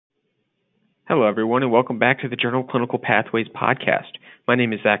Hello, everyone, and welcome back to the Journal Clinical Pathways podcast. My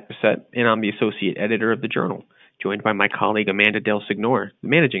name is Zach Bissett, and I'm the associate editor of the journal, joined by my colleague Amanda Del Signor, the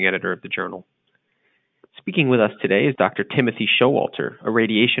managing editor of the journal. Speaking with us today is Dr. Timothy Showalter, a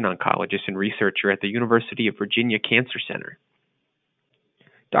radiation oncologist and researcher at the University of Virginia Cancer Center.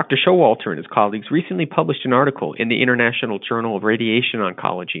 Dr. Showalter and his colleagues recently published an article in the International Journal of Radiation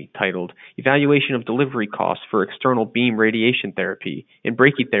Oncology titled Evaluation of Delivery Costs for External Beam Radiation Therapy and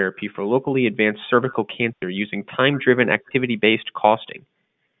Brachytherapy for Locally Advanced Cervical Cancer Using Time-Driven Activity-Based Costing.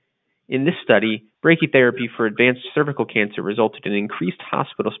 In this study, brachytherapy for advanced cervical cancer resulted in increased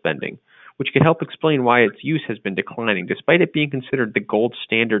hospital spending, which could help explain why its use has been declining despite it being considered the gold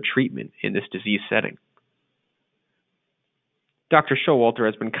standard treatment in this disease setting. Dr. Showalter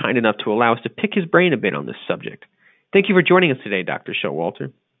has been kind enough to allow us to pick his brain a bit on this subject. Thank you for joining us today, Dr.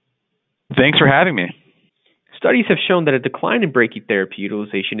 Showalter. Thanks for having me. Studies have shown that a decline in brachytherapy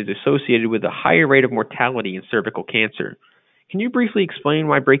utilization is associated with a higher rate of mortality in cervical cancer. Can you briefly explain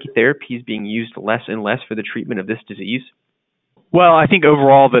why brachytherapy is being used less and less for the treatment of this disease? Well, I think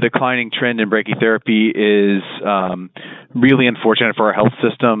overall the declining trend in brachytherapy is really unfortunate for our health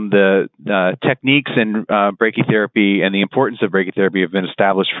system. The techniques in brachytherapy and the importance of brachytherapy have been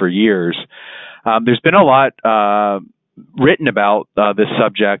established for years. There's been a lot written about this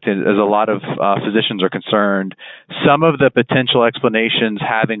subject as a lot of physicians are concerned. Some of the potential explanations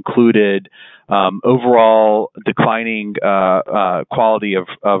have included overall declining quality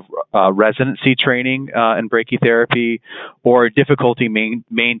of residency training in brachytherapy, or difficulty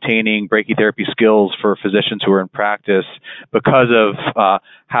maintaining brachytherapy skills for physicians who are in practice because of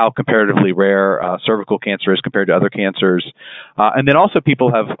how comparatively rare cervical cancer is compared to other cancers. And then also people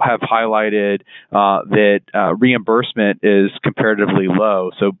have highlighted that reimbursement is comparatively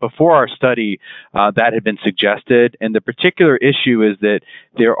low. So before our study, that had been suggested, and the particular issue is that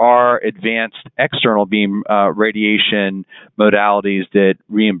there are advanced external beam radiation modalities that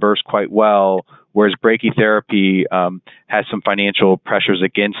reimburse quite well, whereas brachytherapy has some financial pressures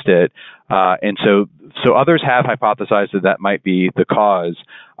against it. And so others have hypothesized that might be the cause.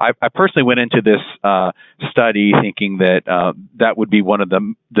 I personally went into this study thinking that that would be one of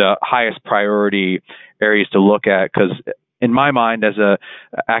the highest priority areas to look at, because in my mind, as an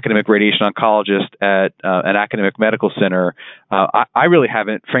academic radiation oncologist at an academic medical center, I really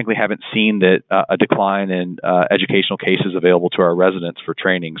frankly haven't seen that a decline in educational cases available to our residents for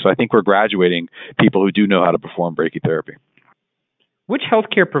training. So I think we're graduating people who do know how to perform brachytherapy. Which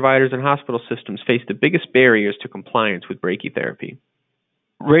healthcare providers and hospital systems face the biggest barriers to compliance with brachytherapy?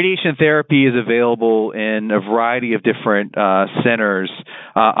 Radiation therapy is available in a variety of different centers.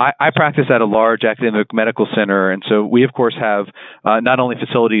 I practice at a large academic medical center, and so we, of course, have not only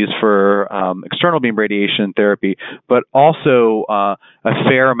facilities for external beam radiation therapy, but also a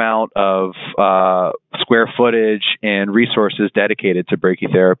fair amount of square footage and resources dedicated to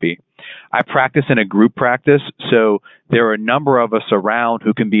brachytherapy. I practice in a group practice, so there are a number of us around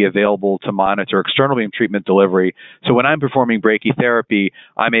who can be available to monitor external beam treatment delivery. So when I'm performing brachytherapy,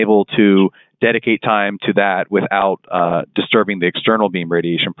 I'm able to dedicate time to that without disturbing the external beam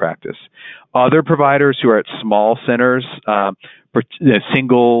radiation practice. Other providers who are at small centers,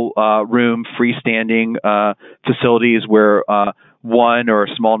 single room, freestanding facilities where one or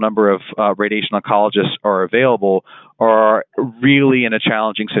a small number of radiation oncologists are available, are really in a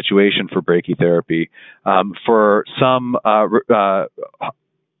challenging situation for brachytherapy. For some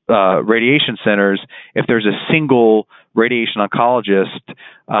radiation centers, if there's a single radiation oncologist,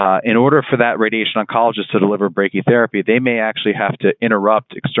 in order for that radiation oncologist to deliver brachytherapy, they may actually have to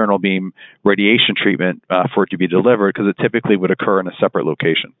interrupt external beam radiation treatment for it to be delivered, because it typically would occur in a separate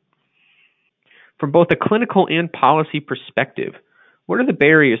location. From both a clinical and policy perspective, what are the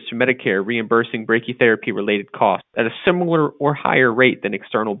barriers to Medicare reimbursing brachytherapy-related costs at a similar or higher rate than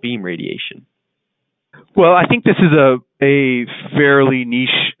external beam radiation? Well, I think this is a fairly niche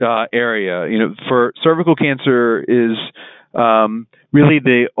area. For cervical cancer is really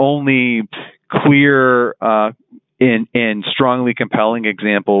the only clear and strongly compelling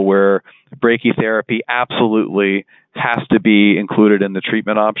example where brachytherapy absolutely has to be included in the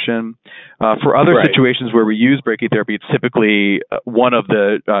treatment option. For other situations where we use brachytherapy, it's typically one of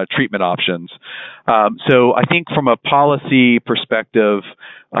the treatment options. So I think from a policy perspective,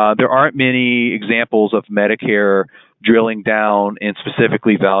 there aren't many examples of Medicare drilling down and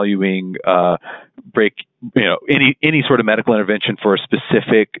specifically valuing any sort of medical intervention for a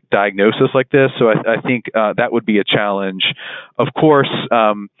specific diagnosis like this. So I think that would be a challenge. Of course,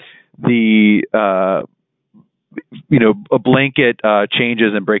 the a blanket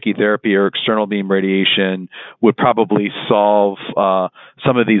changes in brachytherapy or external beam radiation would probably solve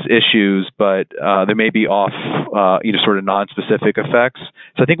some of these issues, but there may be off, sort of non-specific effects.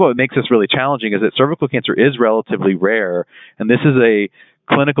 So I think what makes this really challenging is that cervical cancer is relatively rare, and this is a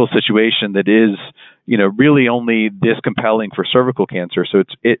clinical situation that is, really only this compelling for cervical cancer. So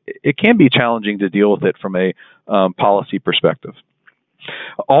it can be challenging to deal with it from a policy perspective.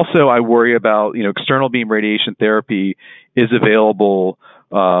 Also, I worry about, external beam radiation therapy is available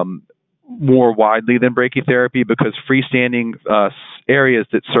more widely than brachytherapy because freestanding areas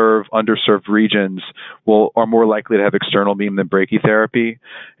that serve underserved regions are more likely to have external beam than brachytherapy.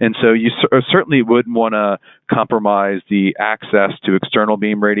 And so you certainly wouldn't want to compromise the access to external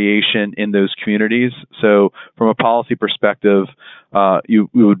beam radiation in those communities. So from a policy perspective, you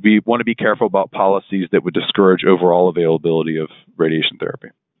would want to be careful about policies that would discourage overall availability of radiation therapy.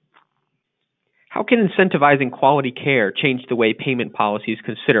 How can incentivizing quality care change the way payment policies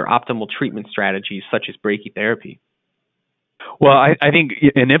consider optimal treatment strategies such as brachytherapy? Well, I think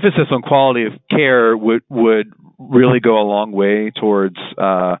an emphasis on quality of care would really go a long way towards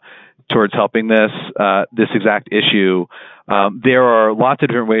helping this exact issue. There are lots of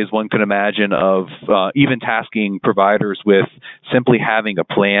different ways one can imagine of even tasking providers with simply having a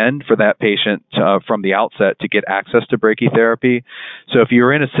plan for that patient from the outset to get access to brachytherapy. So if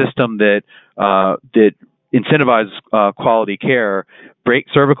you're in a system that incentivizes quality care,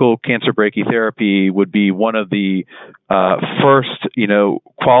 cervical cancer brachytherapy would be one of the first,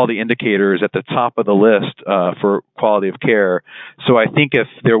 quality indicators at the top of the list for quality of care. So I think if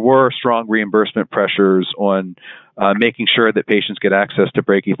there were strong reimbursement pressures on making sure that patients get access to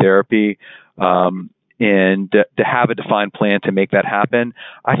brachytherapy, and to have a defined plan to make that happen,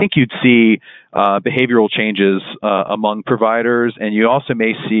 I think you'd see behavioral changes among providers, and you also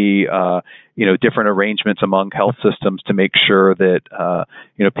may see different arrangements among health systems to make sure that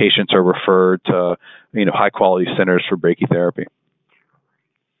patients are referred to high quality centers for brachytherapy.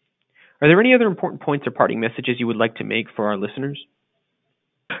 Are there any other important points or parting messages you would like to make for our listeners?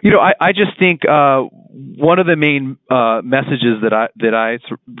 I just think one of the main messages that I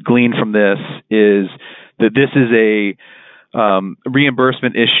glean from this is that this is a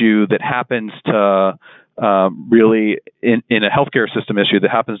reimbursement issue that happens to really in a healthcare system issue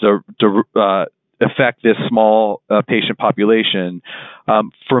that happens to affect this small patient population.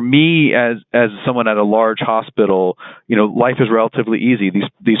 For me, as someone at a large hospital, life is relatively easy.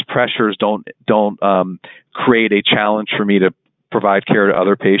 These pressures don't create a challenge for me to provide care to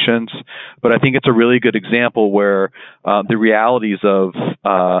other patients. But I think it's a really good example where the realities of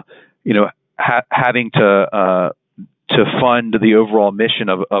having to fund the overall mission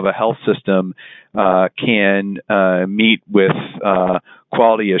of a health system can meet with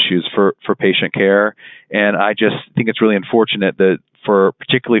quality issues for patient care. And I just think it's really unfortunate that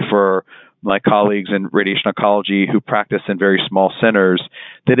particularly for my colleagues in radiation oncology who practice in very small centers,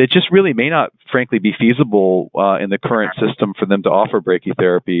 that it just really may not, frankly, be feasible in the current system for them to offer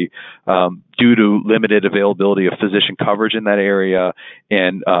brachytherapy due to limited availability of physician coverage in that area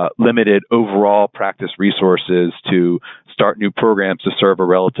and limited overall practice resources to start new programs to serve a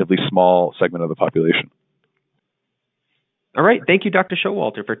relatively small segment of the population. All right. Thank you, Dr.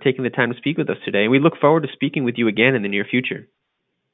 Showalter, for taking the time to speak with us today. We look forward to speaking with you again in the near future.